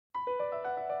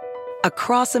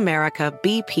Across America,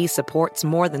 BP supports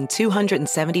more than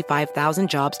 275,000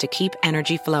 jobs to keep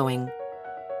energy flowing.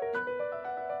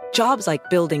 Jobs like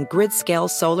building grid-scale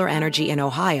solar energy in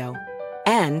Ohio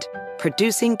and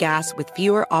producing gas with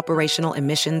fewer operational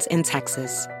emissions in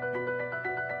Texas.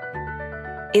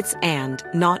 It's and,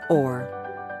 not or.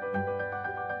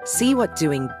 See what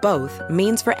doing both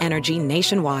means for energy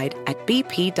nationwide at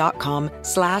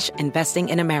bp.com/investing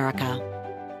in America.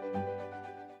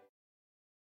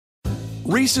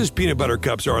 Reese's peanut butter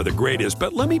cups are the greatest,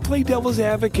 but let me play devil's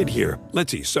advocate here.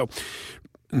 Let's see. So,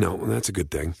 no, that's a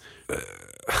good thing.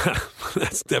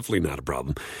 That's definitely not a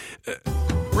problem.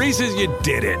 Reese's, you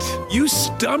did it. You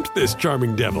stumped this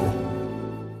charming devil.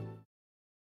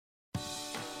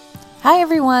 Hi,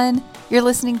 everyone. You're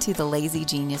listening to the Lazy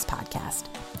Genius Podcast.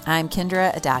 I'm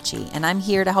Kendra Adachi, and I'm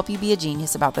here to help you be a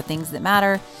genius about the things that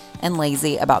matter and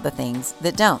lazy about the things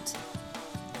that don't.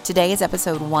 Today is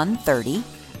episode 130,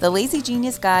 The Lazy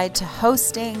Genius Guide to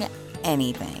Hosting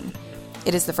Anything.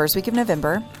 It is the first week of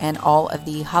November, and all of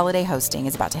the holiday hosting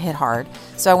is about to hit hard,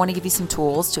 so I want to give you some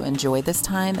tools to enjoy this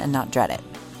time and not dread it.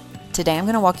 Today, I'm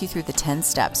going to walk you through the 10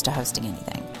 steps to hosting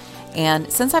anything.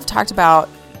 And since I've talked about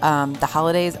the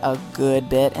holidays a good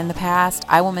bit in the past,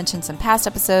 I will mention some past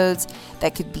episodes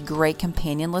that could be great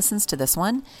companion listens to this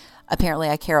one. Apparently,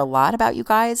 I care a lot about you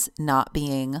guys not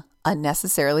being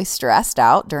unnecessarily stressed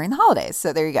out during the holidays.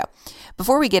 So there you go.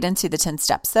 Before we get into the 10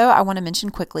 steps, though, I want to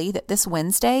mention quickly that this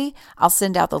Wednesday, I'll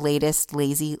send out the latest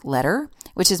Lazy Letter,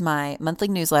 which is my monthly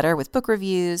newsletter with book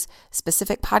reviews,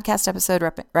 specific podcast episode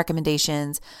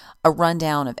recommendations, a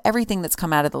rundown of everything that's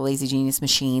come out of the Lazy Genius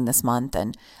machine this month,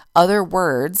 and other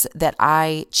words that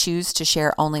I choose to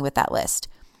share only with that list.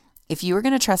 If you are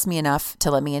going to trust me enough to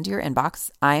let me into your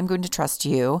inbox, I am going to trust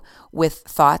you with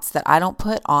thoughts that I don't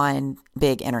put on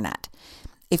big internet.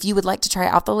 If you would like to try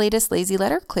out the latest Lazy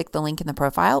Letter, click the link in the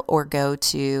profile or go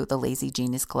to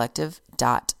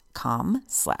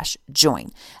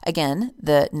thelazygeniuscollective.com/join. Again,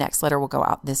 the next letter will go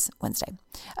out this Wednesday.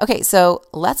 Okay, so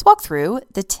let's walk through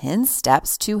the 10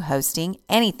 steps to hosting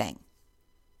anything.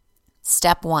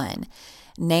 Step 1,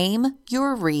 name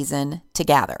your reason to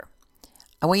gather.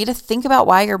 I want you to think about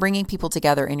why you're bringing people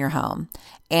together in your home.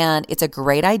 And it's a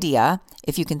great idea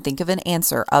if you can think of an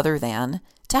answer other than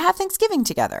to have Thanksgiving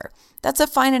together. That's a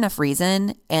fine enough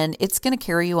reason, and it's going to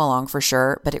carry you along for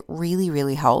sure, but it really,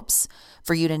 really helps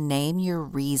for you to name your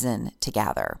reason to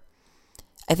gather.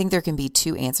 I think there can be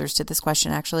two answers to this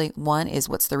question, actually. One is,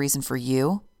 what's the reason for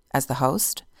you as the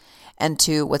host? And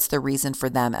two, what's the reason for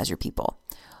them as your people?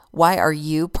 Why are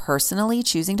you personally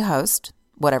choosing to host,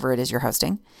 whatever it is you're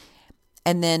hosting?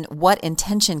 And then what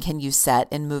intention can you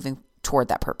set in moving toward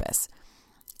that purpose?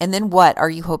 And then what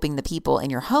are you hoping the people in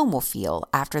your home will feel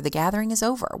after the gathering is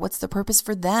over? What's the purpose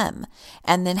for them?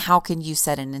 And then how can you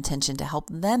set an intention to help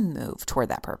them move toward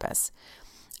that purpose?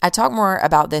 I talk more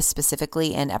about this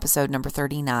specifically in episode number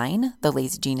 39, The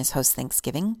Lazy Genius Hosts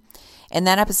Thanksgiving. In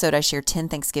that episode, I share 10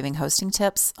 Thanksgiving hosting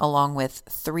tips along with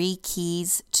 3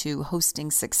 keys to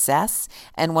hosting success.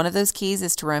 And one of those keys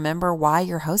is to remember why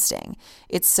you're hosting.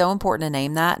 It's so important to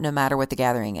name that no matter what the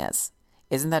gathering is.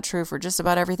 Isn't that true for just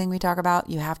about everything we talk about?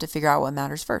 You have to figure out what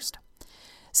matters first.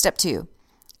 Step 2,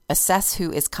 assess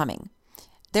who is coming.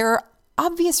 There are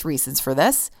obvious reasons for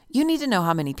this. You need to know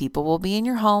how many people will be in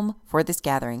your home for this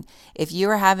gathering. If you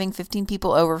are having 15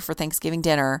 people over for Thanksgiving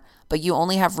dinner, but you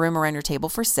only have room around your table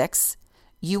for 6,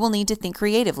 you will need to think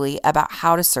creatively about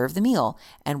how to serve the meal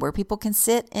and where people can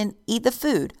sit and eat the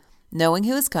food. Knowing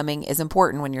who is coming is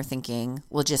important when you're thinking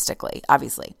logistically,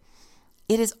 obviously.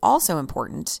 It is also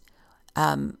important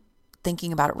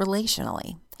thinking about it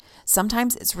relationally.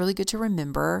 Sometimes it's really good to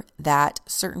remember that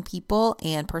certain people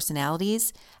and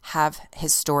personalities have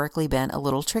historically been a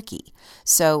little tricky.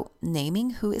 So naming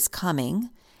who is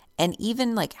coming and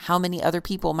even like how many other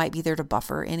people might be there to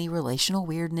buffer any relational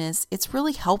weirdness, it's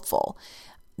really helpful.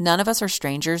 None of us are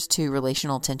strangers to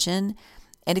relational tension.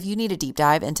 And if you need a deep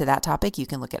dive into that topic, you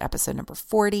can look at episode number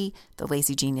 40, The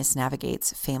Lazy Genius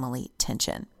Navigates Family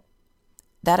Tension.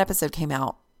 That episode came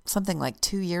out something like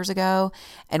 2 years ago.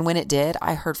 And when it did,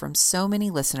 I heard from so many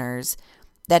listeners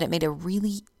that it made a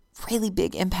really, really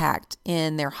big impact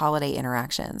in their holiday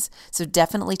interactions. So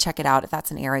definitely check it out if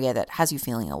that's an area that has you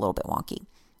feeling a little bit wonky.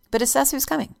 But assess who's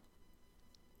coming.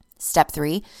 Step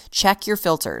 3, check your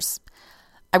filters.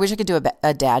 I wish I could do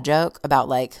a dad joke about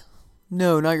like,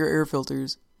 no, not your air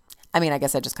filters. I mean, I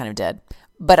guess I just kind of did.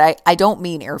 But I don't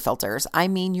mean air filters. I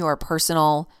mean your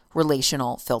personal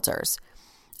relational filters.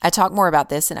 I talk more about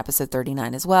this in episode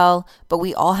 39 as well, but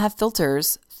we all have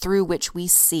filters through which we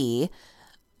see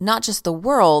not just the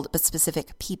world, but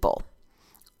specific people.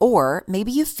 Or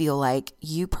maybe you feel like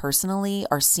you personally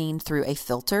are seen through a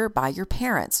filter by your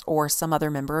parents or some other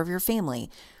member of your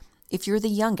family. If you're the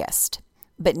youngest,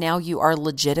 but now you are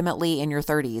legitimately in your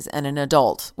 30s and an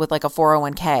adult with like a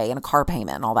 401k and a car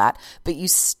payment and all that, but you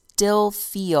still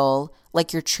feel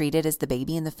like you're treated as the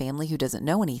baby in the family who doesn't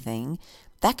know anything,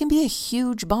 that can be a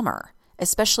huge bummer,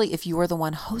 especially if you are the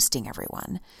one hosting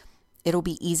everyone. It'll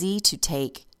be easy to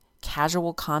take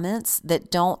casual comments that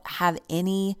don't have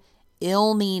any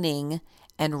ill meaning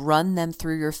and run them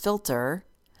through your filter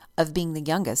of being the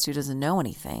youngest who doesn't know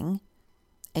anything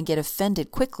and get offended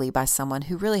quickly by someone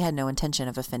who really had no intention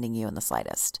of offending you in the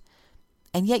slightest.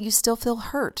 And yet you still feel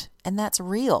hurt, and that's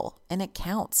real, and it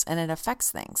counts, and it affects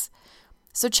things.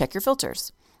 So check your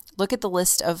filters. Look at the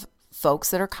list of folks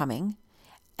that are coming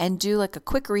and do like a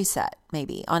quick reset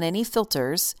maybe on any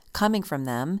filters coming from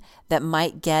them that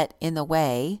might get in the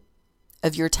way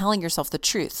of your telling yourself the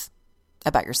truth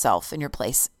about yourself and your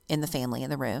place in the family, in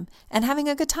the room, and having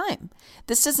a good time.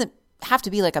 This doesn't have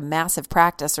to be like a massive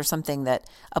practice or something that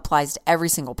applies to every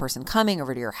single person coming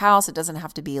over to your house. It doesn't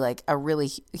have to be like a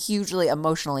really hugely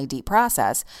emotionally deep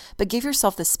process, but give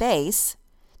yourself the space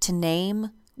to name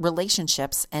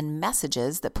relationships and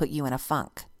messages that put you in a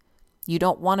funk. You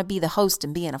don't want to be the host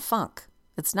and be in a funk.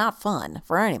 It's not fun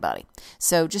for anybody.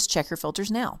 So just check your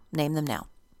filters now. Name them now.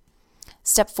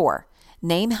 Step 4,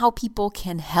 name how people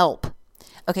can help.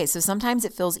 Okay, so sometimes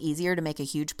it feels easier to make a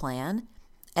huge plan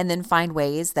and then find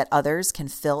ways that others can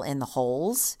fill in the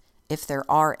holes if there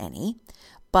are any.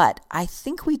 But I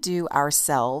think we do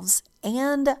ourselves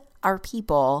and our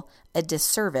people a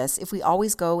disservice if we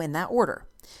always go in that order.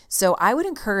 So I would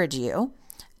encourage you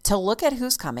to look at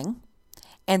who's coming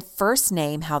and first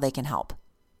name how they can help.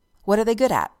 What are they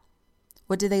good at?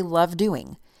 What do they love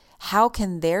doing? How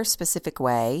can their specific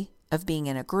way of being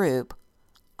in a group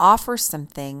offer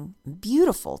something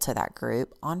beautiful to that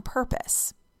group on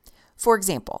purpose? For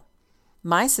example,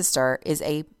 my sister is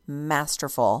a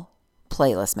masterful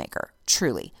playlist maker,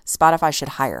 truly. Spotify should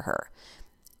hire her.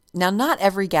 Now, not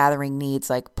every gathering needs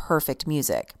like perfect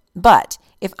music, but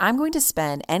if I'm going to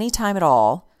spend any time at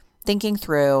all thinking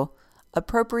through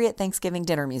appropriate Thanksgiving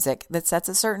dinner music that sets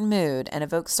a certain mood and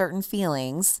evokes certain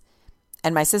feelings,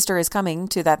 and my sister is coming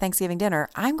to that Thanksgiving dinner,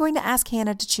 I'm going to ask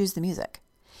Hannah to choose the music.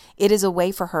 It is a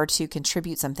way for her to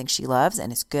contribute something she loves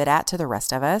and is good at to the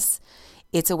rest of us.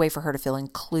 It's a way for her to feel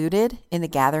included in the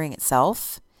gathering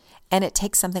itself, and it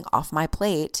takes something off my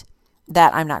plate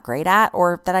that I'm not great at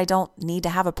or that I don't need to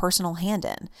have a personal hand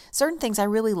in. Certain things I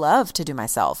really love to do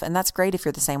myself, and that's great if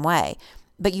you're the same way,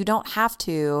 but you don't have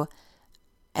to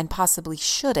and possibly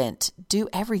shouldn't do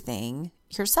everything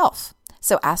yourself.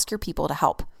 So ask your people to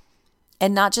help,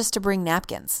 and not just to bring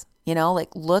napkins,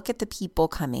 like look at the people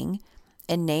coming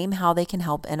and name how they can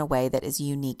help in a way that is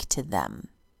unique to them.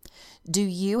 Do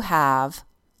you have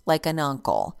like an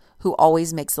uncle who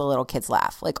always makes the little kids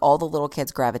laugh? Like all the little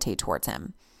kids gravitate towards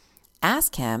him.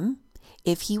 Ask him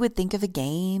if he would think of a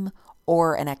game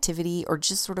or an activity or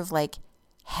just sort of like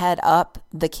head up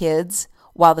the kids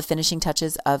while the finishing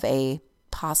touches of a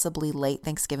possibly late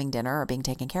Thanksgiving dinner are being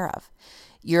taken care of.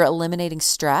 You're eliminating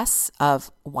stress of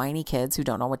whiny kids who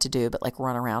don't know what to do but like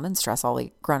run around and stress all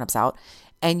the grown-ups out.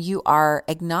 And you are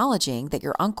acknowledging that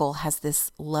your uncle has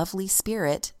this lovely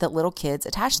spirit that little kids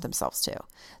attach themselves to.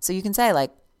 So you can say like,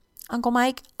 Uncle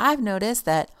Mike, I've noticed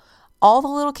that all the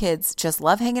little kids just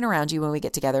love hanging around you when we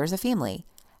get together as a family.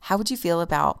 How would you feel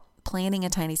about planning a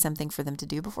tiny something for them to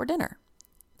do before dinner?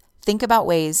 Think about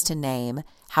ways to name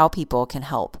how people can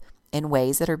help in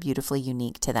ways that are beautifully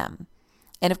unique to them.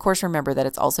 And of course, remember that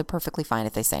it's also perfectly fine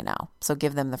if they say no. So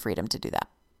give them the freedom to do that.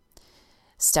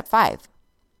 Step 5.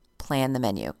 Plan the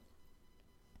menu.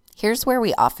 Here's where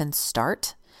we often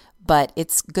start, but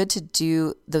it's good to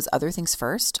do those other things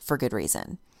first for good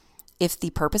reason. If the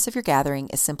purpose of your gathering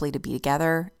is simply to be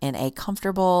together in a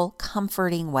comfortable,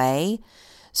 comforting way,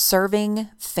 serving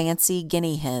fancy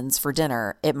guinea hens for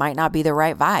dinner, it might not be the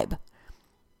right vibe.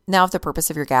 Now, if the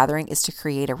purpose of your gathering is to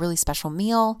create a really special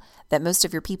meal that most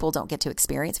of your people don't get to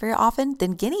experience very often,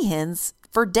 then guinea hens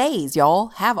for days, y'all.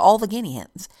 Have all the guinea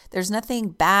hens. There's nothing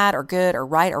bad or good or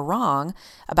right or wrong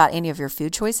about any of your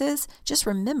food choices. Just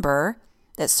remember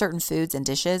that certain foods and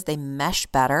dishes, they mesh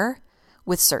better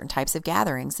with certain types of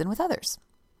gatherings than with others.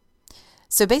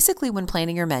 So basically, when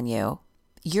planning your menu,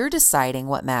 you're deciding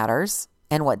what matters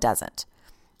and what doesn't,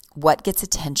 what gets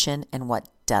attention and what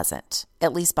doesn't,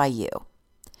 at least by you.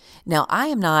 Now,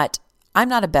 I'm not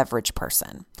a beverage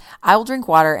person. I will drink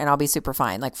water and I'll be super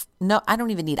fine. Like, no, I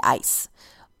don't even need ice.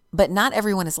 But not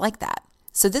everyone is like that.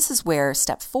 So this is where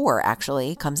step 4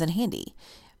 actually comes in handy.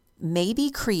 Maybe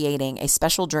creating a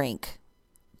special drink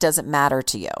doesn't matter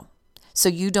to you. So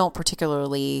you don't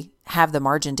particularly have the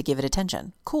margin to give it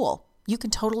attention. Cool. You can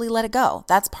totally let it go.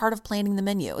 That's part of planning the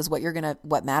menu, is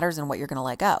what matters and what you're going to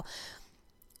let go.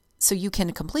 So you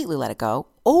can completely let it go,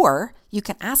 or you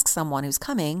can ask someone who's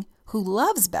coming who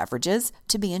loves beverages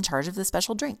to be in charge of the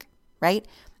special drink, right?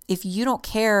 If you don't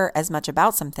care as much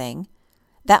about something,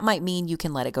 that might mean you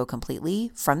can let it go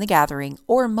completely from the gathering,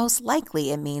 or most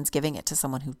likely it means giving it to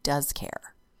someone who does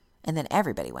care. And then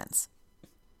everybody wins.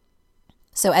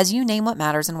 So as you name what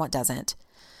matters and what doesn't,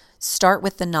 start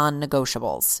with the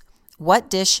non-negotiables. What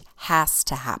dish has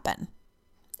to happen?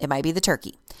 It might be the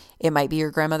turkey. It might be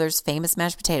your grandmother's famous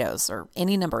mashed potatoes, or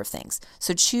any number of things.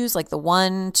 So choose like the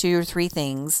 1, 2, or 3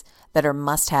 things that are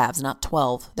must-haves, not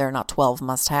 12. There are not 12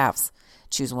 must-haves.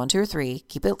 Choose 1, 2, or 3.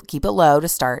 Keep it low to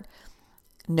start.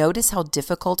 Notice how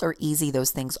difficult or easy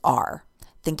those things are.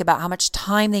 Think about how much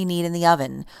time they need in the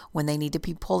oven when they need to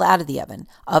be pulled out of the oven.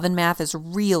 Oven math is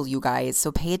real, you guys,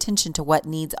 so pay attention to what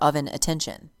needs oven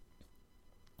attention.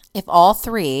 If all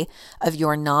 3 of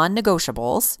your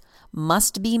non-negotiables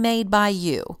must be made by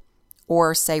you,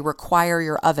 or say require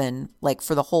your oven like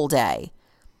for the whole day,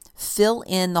 fill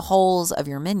in the holes of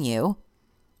your menu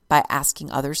by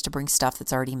asking others to bring stuff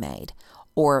that's already made,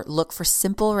 or look for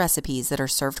simple recipes that are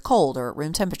served cold or at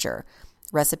room temperature,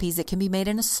 recipes that can be made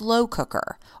in a slow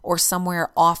cooker or somewhere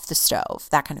off the stove,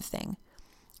 that kind of thing.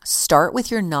 Start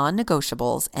with your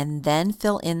non-negotiables and then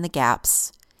fill in the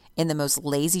gaps in the most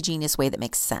lazy genius way that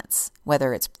makes sense,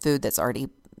 whether it's food that's already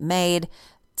made,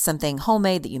 something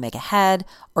homemade that you make ahead,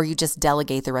 or you just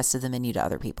delegate the rest of the menu to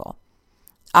other people.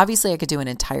 Obviously, I could do an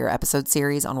entire episode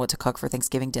series on what to cook for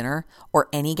Thanksgiving dinner or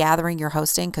any gathering you're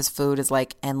hosting, because food is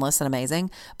like endless and amazing,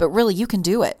 but really you can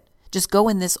do it. Just go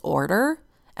in this order,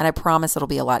 and I promise it'll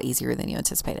be a lot easier than you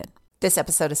anticipated. This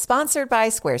episode is sponsored by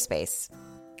Squarespace.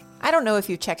 I don't know if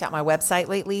you've checked out my website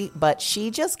lately, but she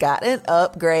just got an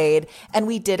upgrade, and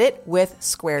we did it with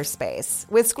Squarespace.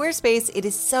 With Squarespace, it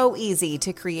is so easy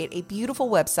to create a beautiful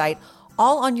website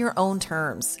all on your own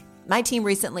terms. My team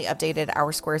recently updated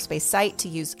our Squarespace site to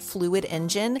use Fluid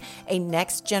Engine, a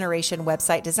next-generation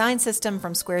website design system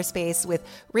from Squarespace with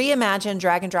reimagined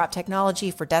drag-and-drop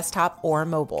technology for desktop or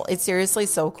mobile. It's seriously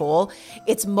so cool.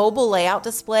 Its mobile layout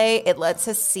display, it lets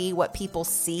us see what people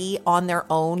see on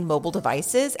their own mobile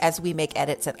devices as we make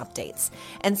edits and updates.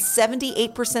 And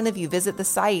 78% of you visit the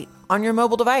site on your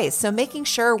mobile device, so making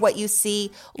sure what you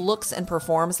see looks and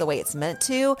performs the way it's meant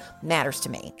to matters to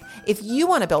me. If you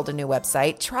want to build a new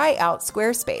website, try out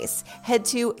Squarespace. Head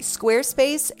to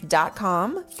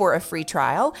squarespace.com for a free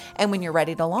trial, and when you're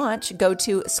ready to launch, go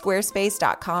to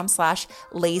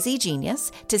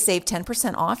squarespace.com/lazygenius to save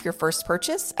 10% off your first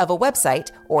purchase of a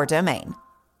website or domain.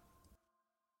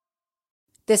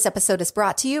 This episode is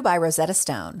brought to you by Rosetta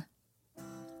Stone.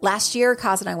 Last year,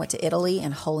 Kaz and I went to Italy,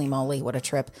 and holy moly, what a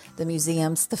trip. The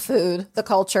museums, the food, the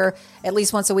culture. At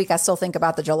least once a week, I still think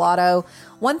about the gelato.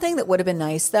 One thing that would have been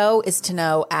nice, though, is to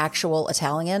know actual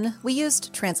Italian. We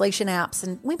used translation apps,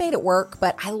 and we made it work,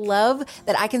 but I love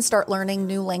that I can start learning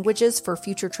new languages for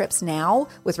future trips now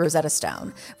with Rosetta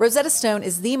Stone. Rosetta Stone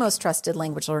is the most trusted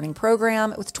language learning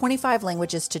program with 25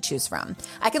 languages to choose from.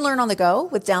 I can learn on the go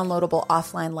with downloadable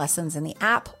offline lessons in the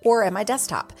app or at my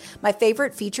desktop. My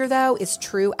favorite feature, though, is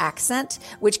True Accent,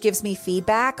 which gives me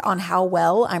feedback on how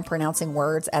well I'm pronouncing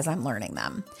words as I'm learning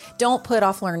them. Don't put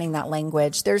off learning that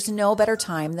language. There's no better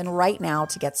time than right now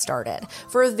to get started.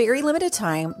 For a very limited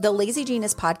time, the Lazy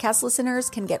Genius podcast listeners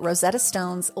can get Rosetta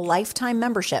Stone's lifetime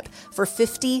membership for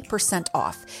 50%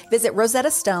 off. Visit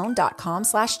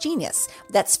rosettastone.com/genius.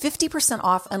 That's 50%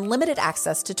 off unlimited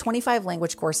access to 25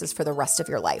 language courses for the rest of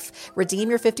your life. Redeem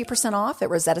your 50% off at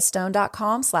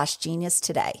rosettastone.com/genius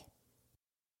today.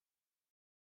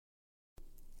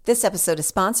 This episode is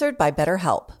sponsored by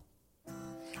BetterHelp.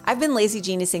 I've been lazy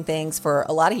geniusing things for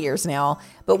a lot of years now,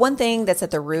 but one thing that's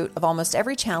at the root of almost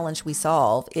every challenge we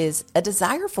solve is a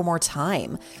desire for more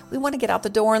time. We want to get out the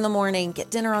door in the morning,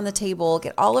 get dinner on the table,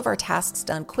 get all of our tasks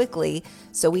done quickly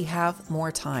so we have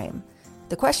more time.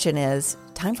 The question is,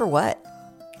 time for what?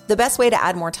 The best way to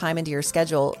add more time into your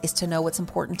schedule is to know what's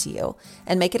important to you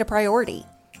and make it a priority.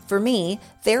 For me,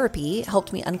 therapy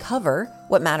helped me uncover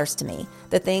what matters to me,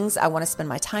 the things I want to spend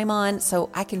my time on so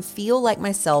I can feel like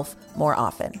myself more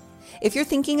often. If you're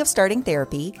thinking of starting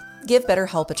therapy, give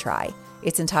BetterHelp a try.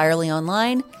 It's entirely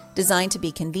online, designed to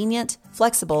be convenient,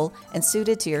 flexible, and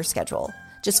suited to your schedule.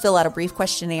 Just fill out a brief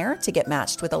questionnaire to get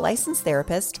matched with a licensed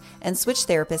therapist and switch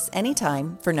therapists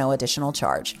anytime for no additional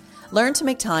charge. Learn to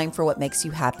make time for what makes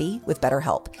you happy with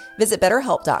BetterHelp. Visit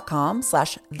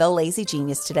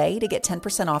BetterHelp.com/TheLazyGenius today to get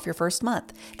 10% off your first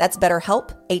month. That's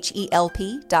BetterHelp,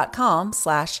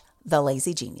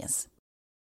 HELP.com/TheLazyGenius.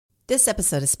 This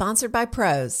episode is sponsored by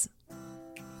Prose.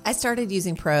 I started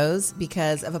using Prose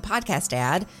because of a podcast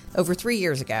ad over 3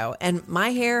 years ago, and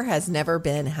my hair has never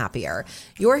been happier.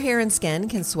 Your hair and skin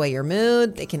can sway your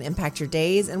mood, they can impact your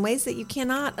days in ways that you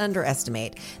cannot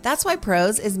underestimate. That's why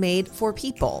Prose is made for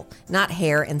people, not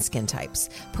hair and skin types.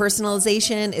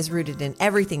 Personalization is rooted in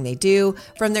everything they do,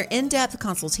 from their in-depth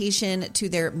consultation to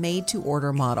their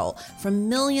made-to-order model. From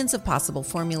millions of possible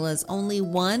formulas, only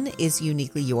one is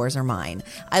uniquely yours or mine.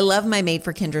 I love my Made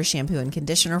for Kendra shampoo and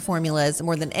conditioner formulas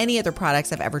more than any other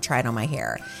products I've ever tried on my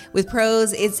hair. With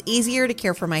Prose, it's easier to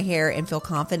care for my hair and feel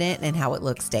confident in how it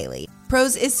looks daily.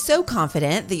 Prose is so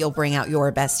confident that you'll bring out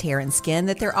your best hair and skin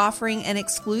that they're offering an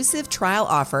exclusive trial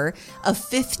offer of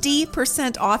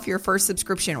 50% off your first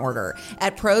subscription order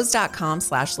at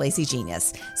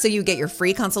prose.com/lacygenius. So you get your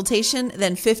free consultation,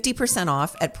 then 50%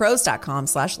 off at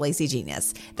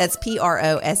prose.com/lacygenius. That's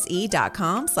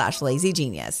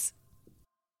prose.com/lacygenius.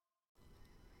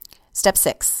 Step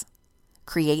 6.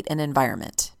 Create an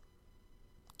environment.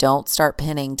 Don't start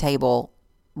pinning table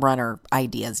runner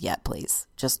ideas yet, please.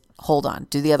 Just hold on.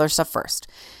 Do the other stuff first.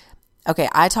 Okay,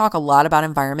 I talk a lot about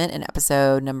environment in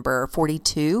episode number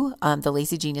 42. The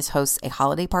Lacy Genius hosts a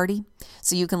holiday party,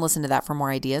 so you can listen to that for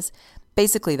more ideas.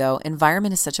 Basically, though,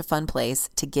 environment is such a fun place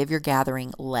to give your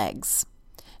gathering legs.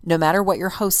 No matter what you're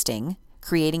hosting,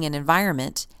 creating an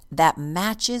environment that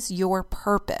matches your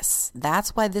purpose.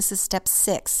 That's why this is step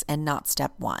 6 and not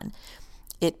step 1.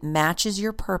 It matches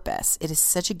your purpose. It is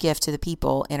such a gift to the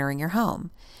people entering your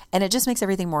home. And it just makes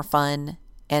everything more fun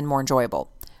and more enjoyable.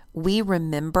 We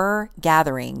remember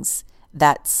gatherings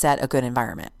that set a good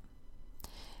environment.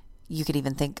 You could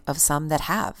even think of some that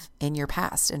have in your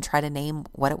past and try to name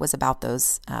what it was about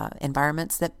those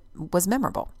environments that was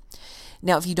memorable.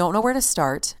 Now, if you don't know where to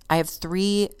start, I have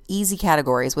 3 easy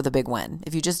categories with a big win.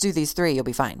 If you just do these 3, you'll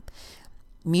be fine.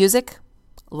 Music,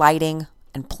 lighting,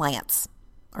 and plants.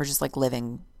 Or just like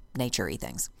living nature-y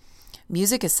things.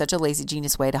 Music is such a Lazy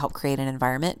Genius way to help create an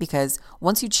environment because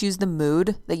once you choose the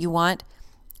mood that you want,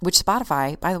 which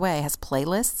Spotify, by the way, has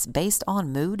playlists based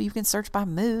on mood. You can search by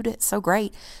mood. It's so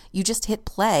great. You just hit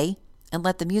play and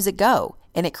let the music go,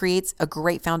 and it creates a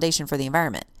great foundation for the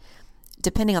environment.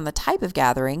 Depending on the type of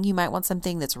gathering, you might want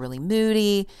something that's really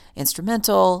moody,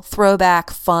 instrumental,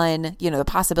 throwback, fun. The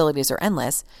possibilities are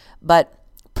endless, but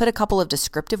put a couple of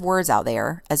descriptive words out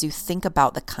there as you think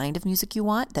about the kind of music you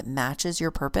want that matches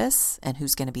your purpose and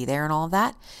who's going to be there and all of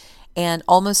that. And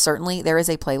almost certainly there is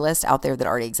a playlist out there that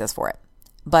already exists for it.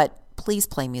 But please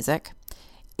play music.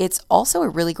 It's also a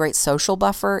really great social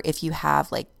buffer if you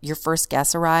have like your first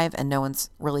guests arrive and no one's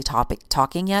really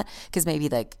talking yet, because maybe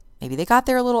they got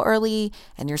there a little early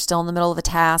and you're still in the middle of a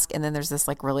task and then there's this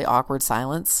like really awkward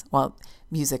silence. Well,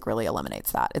 music really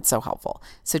eliminates that. It's so helpful.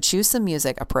 So choose some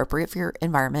music appropriate for your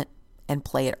environment and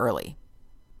play it early.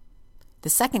 The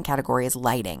second category is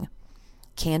lighting.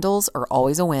 Candles are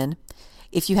always a win.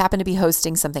 If you happen to be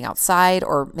hosting something outside,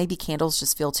 or maybe candles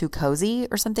just feel too cozy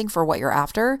or something for what you're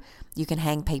after, you can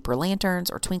hang paper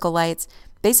lanterns or twinkle lights.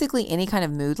 Basically, any kind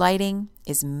of mood lighting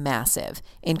is massive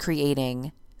in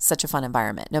creating such a fun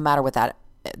environment, no matter what that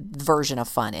version of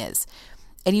fun is.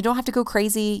 And you don't have to go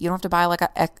crazy. You don't have to buy like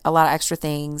a lot of extra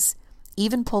things.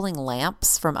 Even pulling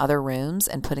lamps from other rooms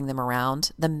and putting them around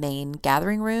the main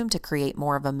gathering room to create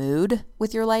more of a mood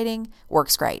with your lighting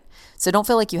works great. So don't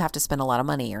feel like you have to spend a lot of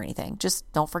money or anything. Just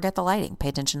don't forget the lighting. Pay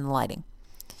attention to the lighting.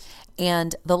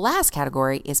 And the last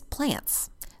category is plants.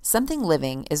 Something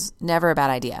living is never a bad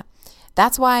idea.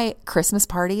 That's why Christmas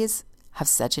parties have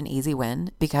such an easy win,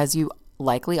 because you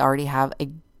likely already have a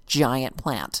giant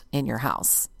plant in your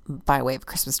house by way of a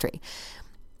Christmas tree.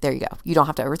 There you go. You don't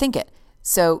have to overthink it.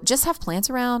 So just have plants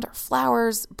around, or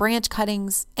flowers, branch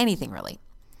cuttings, anything really.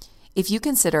 If you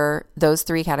consider those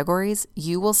 3 categories,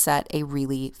 you will set a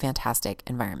really fantastic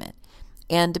environment.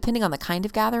 And depending on the kind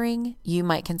of gathering, you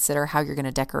might consider how you're going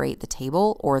to decorate the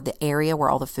table or the area where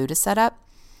all the food is set up.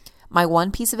 My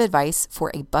one piece of advice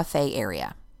for a buffet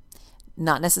area,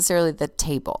 not necessarily the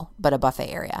table, but a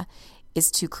buffet area,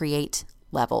 is to create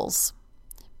levels.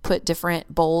 Put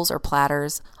different bowls or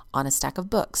platters on a stack of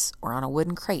books or on a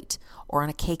wooden crate or on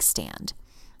a cake stand.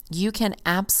 You can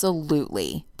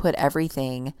absolutely put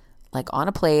everything like on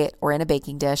a plate or in a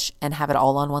baking dish and have it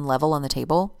all on one level on the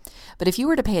table. But if you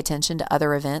were to pay attention to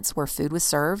other events where food was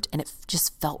served and it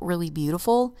just felt really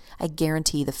beautiful, I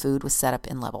guarantee the food was set up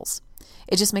in levels.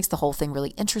 It just makes the whole thing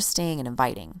really interesting and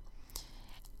inviting.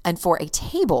 And for a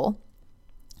table,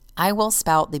 I will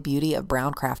spout the beauty of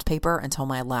brown craft paper until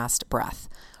my last breath.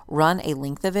 Run a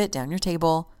length of it down your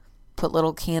table, put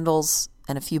little candles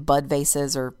and a few bud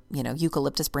vases or,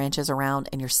 eucalyptus branches around,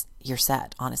 and you're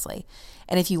set, honestly.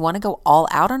 And if you want to go all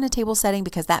out on a table setting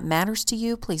because that matters to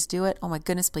you, please do it. Oh my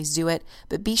goodness, please do it.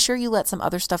 But be sure you let some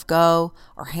other stuff go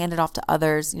or hand it off to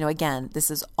others. Again, this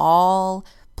is all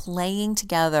playing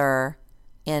together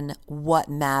in what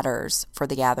matters for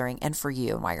the gathering and for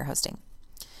you and why you're hosting.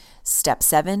 Step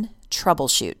 7,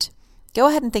 troubleshoot. Go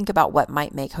ahead and think about what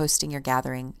might make hosting your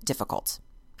gathering difficult,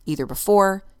 either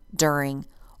before, during,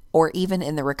 or even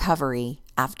in the recovery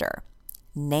after.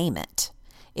 Name it.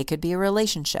 It could be a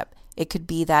relationship. It could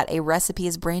be that a recipe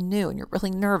is brand new and you're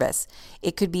really nervous.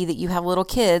 It could be that you have little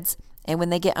kids and when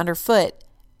they get underfoot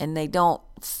and they don't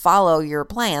follow your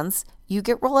plans, you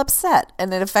get real upset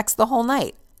and it affects the whole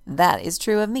night. That is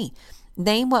true of me.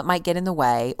 Name what might get in the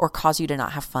way or cause you to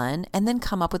not have fun, and then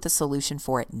come up with a solution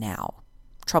for it now.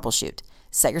 Troubleshoot.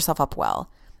 Set yourself up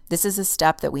well. This is a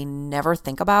step that we never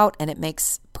think about, and it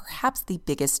makes perhaps the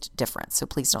biggest difference, so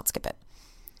please don't skip it.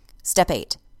 Step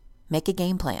 8, make a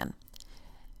game plan.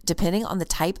 Depending on the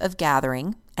type of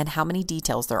gathering and how many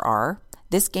details there are,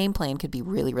 this game plan could be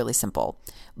really, really simple.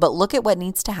 But look at what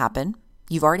needs to happen.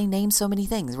 You've already named so many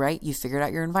things, right? You've figured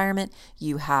out your environment.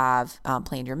 You have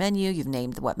planned your menu. You've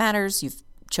named what matters. You've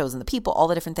chosen the people, all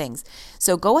the different things.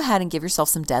 So go ahead and give yourself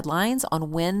some deadlines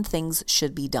on when things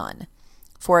should be done.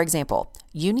 For example,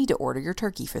 you need to order your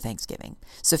turkey for Thanksgiving.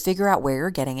 So figure out where you're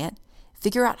getting it.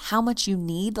 Figure out how much you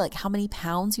need, like how many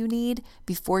pounds you need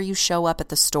before you show up at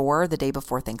the store the day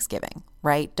before Thanksgiving,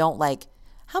 right? Don't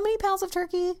how many pounds of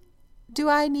turkey do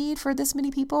I need for this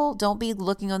many people? Don't be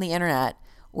looking on the internet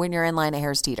when you're in line at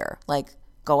Harris Teeter.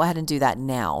 Go ahead and do that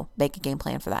now. Make a game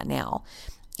plan for that now.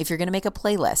 If you're going to make a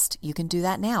playlist, you can do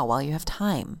that now while you have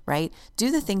time, right?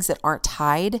 Do the things that aren't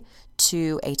tied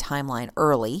to a timeline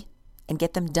early and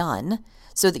get them done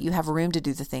so that you have room to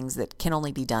do the things that can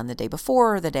only be done the day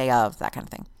before or the day of, that kind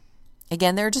of thing.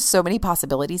 Again, there are just so many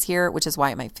possibilities here, which is why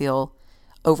it might feel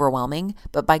overwhelming.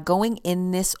 But by going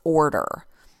in this order,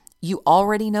 you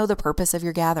already know the purpose of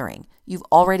your gathering. You've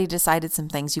already decided some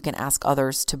things you can ask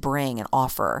others to bring and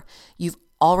offer. You've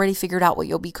already figured out what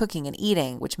you'll be cooking and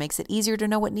eating, which makes it easier to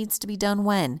know what needs to be done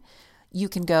when. You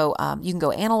can go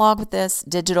analog with this,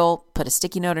 digital, put a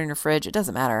sticky note in your fridge. It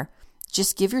doesn't matter.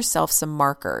 Just give yourself some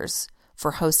markers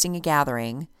for hosting a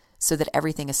gathering so that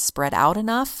everything is spread out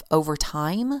enough over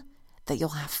time that you'll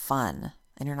have fun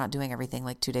and you're not doing everything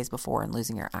 2 days before and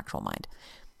losing your actual mind.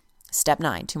 Step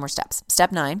 9, 2 more steps.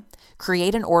 Step 9,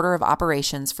 create an order of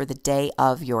operations for the day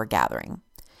of your gathering.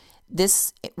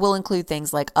 This will include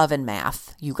things like oven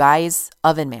math. You guys,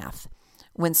 oven math.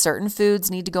 When certain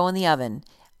foods need to go in the oven,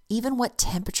 even what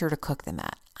temperature to cook them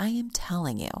at. I am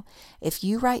telling you, if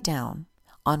you write down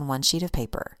on one sheet of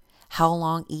paper how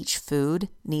long each food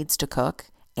needs to cook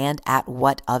and at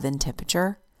what oven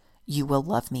temperature, you will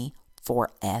love me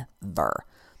forever.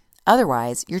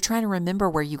 Otherwise, you're trying to remember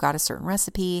where you got a certain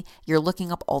recipe. You're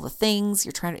looking up all the things. Is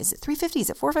it 350? Is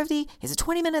it 450? Is it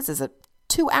 20 minutes? Is it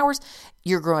 2 hours?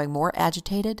 You're growing more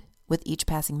agitated with each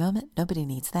passing moment. Nobody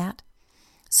needs that.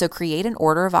 So create an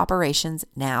order of operations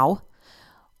now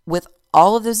with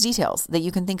all of those details that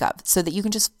you can think of so that you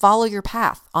can just follow your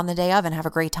path on the day of and have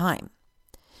a great time.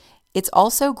 It's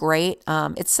also great.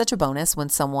 It's such a bonus when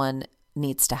someone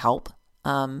needs to help.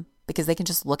 Because they can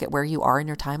just look at where you are in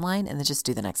your timeline and then just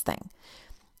do the next thing.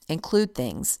 Include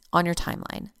things on your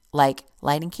timeline like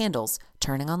lighting candles,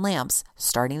 turning on lamps,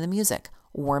 starting the music,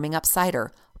 warming up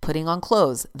cider, putting on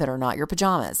clothes that are not your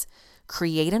pajamas.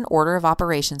 Create an order of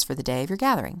operations for the day of your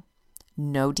gathering.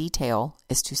 No detail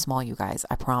is too small, you guys,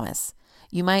 I promise.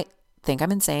 You might think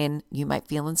I'm insane. You might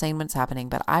feel insane when it's happening,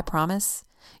 but I promise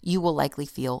you will likely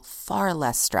feel far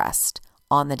less stressed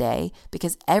on the day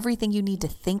because everything you need to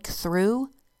think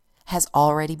through has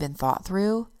already been thought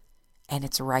through, and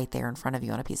it's right there in front of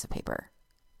you on a piece of paper.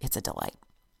 It's a delight.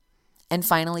 And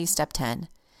finally, step 10,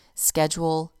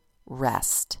 schedule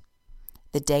rest.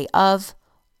 The day of,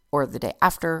 or the day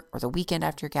after, or the weekend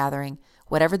after your gathering,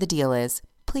 whatever the deal is,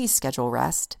 please schedule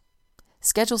rest.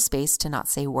 Schedule space to not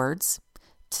say words,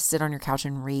 to sit on your couch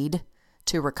and read,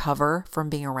 to recover from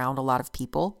being around a lot of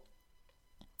people.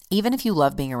 Even if you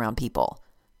love being around people,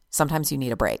 sometimes you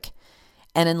need a break.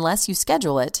 And unless you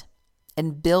schedule it,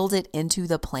 and build it into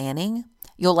the planning,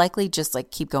 you'll likely just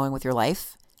keep going with your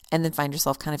life and then find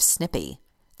yourself kind of snippy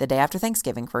the day after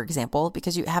Thanksgiving, for example,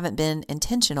 because you haven't been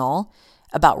intentional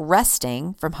about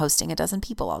resting from hosting a dozen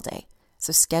people all day.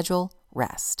 So schedule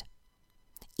rest.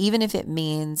 Even if it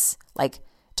means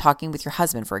talking with your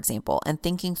husband, for example, and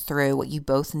thinking through what you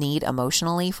both need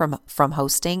emotionally from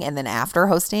hosting and then after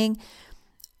hosting,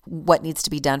 what needs to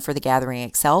be done for the gathering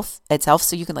itself,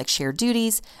 so you can like share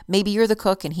duties. Maybe you're the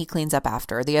cook and he cleans up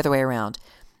after, or the other way around.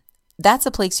 That's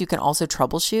a place you can also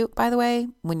troubleshoot, by the way,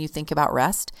 when you think about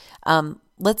rest.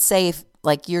 Let's say if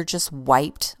like you're just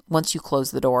wiped once you close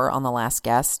the door on the last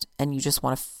guest and you just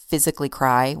want to physically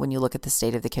cry when you look at the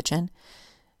state of the kitchen.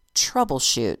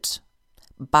 Troubleshoot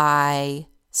by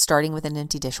starting with an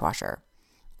empty dishwasher,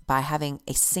 by having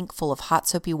a sink full of hot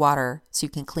soapy water so you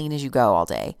can clean as you go all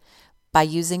day, by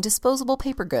using disposable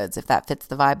paper goods if that fits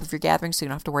the vibe of your gathering so you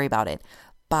don't have to worry about it,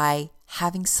 by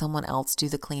having someone else do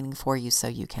the cleaning for you so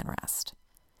you can rest.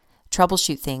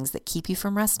 Troubleshoot things that keep you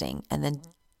from resting, and then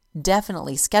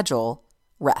definitely schedule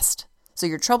rest. So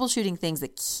you're troubleshooting things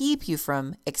that keep you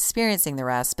from experiencing the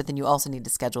rest, but then you also need to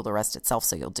schedule the rest itself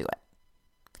so you'll do it.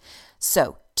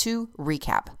 So to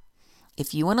recap,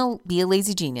 if you want to be a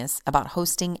lazy genius about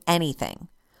hosting anything,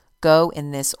 go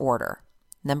in this order.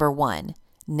 Number 1,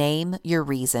 name your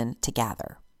reason to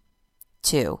gather.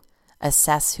 2,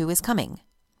 assess who is coming.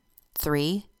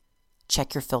 3,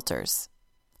 check your filters.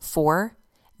 4,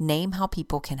 name how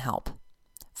people can help.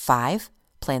 5,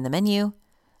 plan the menu.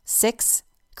 6,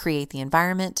 create the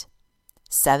environment.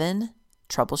 7,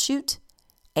 troubleshoot.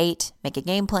 8, make a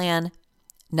game plan.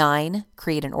 9,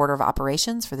 create an order of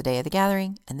operations for the day of the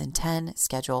gathering. And then 10,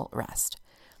 schedule rest.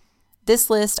 This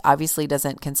list obviously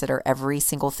doesn't consider every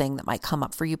single thing that might come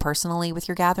up for you personally with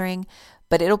your gathering,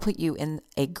 but it'll put you in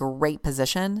a great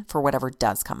position for whatever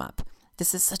does come up.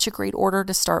 This is such a great order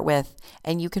to start with,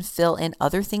 and you can fill in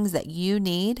other things that you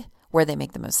need where they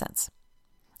make the most sense.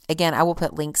 Again, I will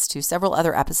put links to several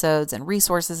other episodes and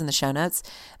resources in the show notes.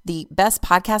 The best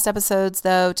podcast episodes,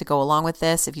 though, to go along with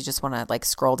this, if you just want to like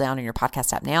scroll down in your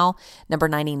podcast app now, number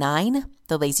 99,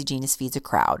 The Lazy Genius Feeds a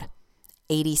Crowd.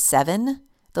 87,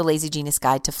 The Lazy Genius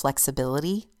Guide to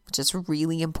Flexibility, which is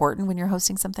really important when you're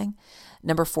hosting something.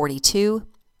 Number 42,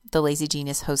 The Lazy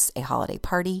Genius Hosts a Holiday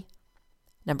Party.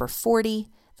 Number 40,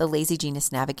 The Lazy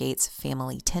Genius Navigates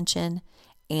Family Tension.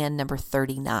 And number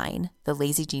 39, The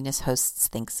Lazy Genius Hosts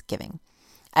Thanksgiving.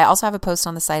 I also have a post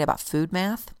on the site about food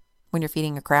math when you're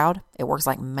feeding a crowd. It works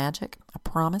like magic, I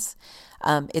promise.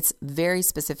 It's very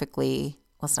specifically,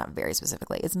 well, it's not very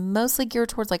specifically. It's mostly geared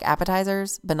towards like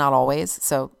appetizers, but not always.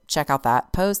 So check out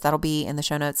that post. That'll be in the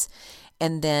show notes.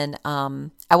 And then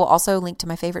I will also link to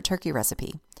my favorite turkey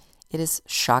recipe. It is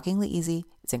shockingly easy.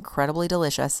 It's incredibly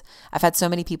delicious. I've had so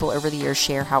many people over the years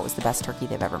share how it was the best turkey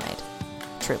they've ever made.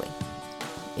 Truly.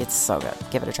 It's so good.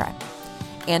 Give it a try.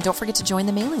 And don't forget to join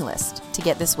the mailing list to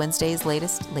get this Wednesday's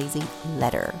latest lazy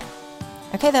letter.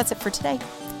 Okay, that's it for today.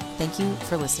 Thank you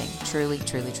for listening. Truly,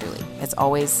 truly, truly. It's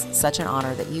always such an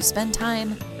honor that you spend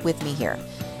time with me here.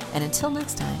 And until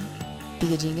next time,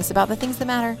 be a genius about the things that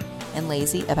matter and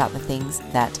lazy about the things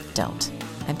that don't.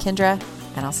 I'm Kendra,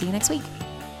 and I'll see you next week.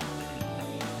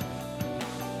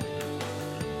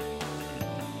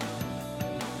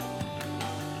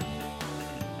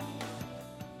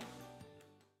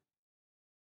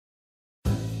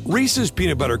 Reese's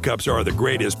peanut butter cups are the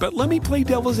greatest, but let me play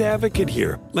devil's advocate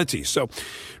here. Let's see. So,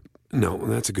 no,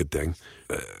 that's a good thing.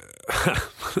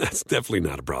 That's definitely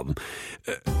not a problem.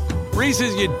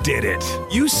 Reese's, you did it.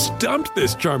 You stumped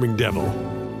this charming devil.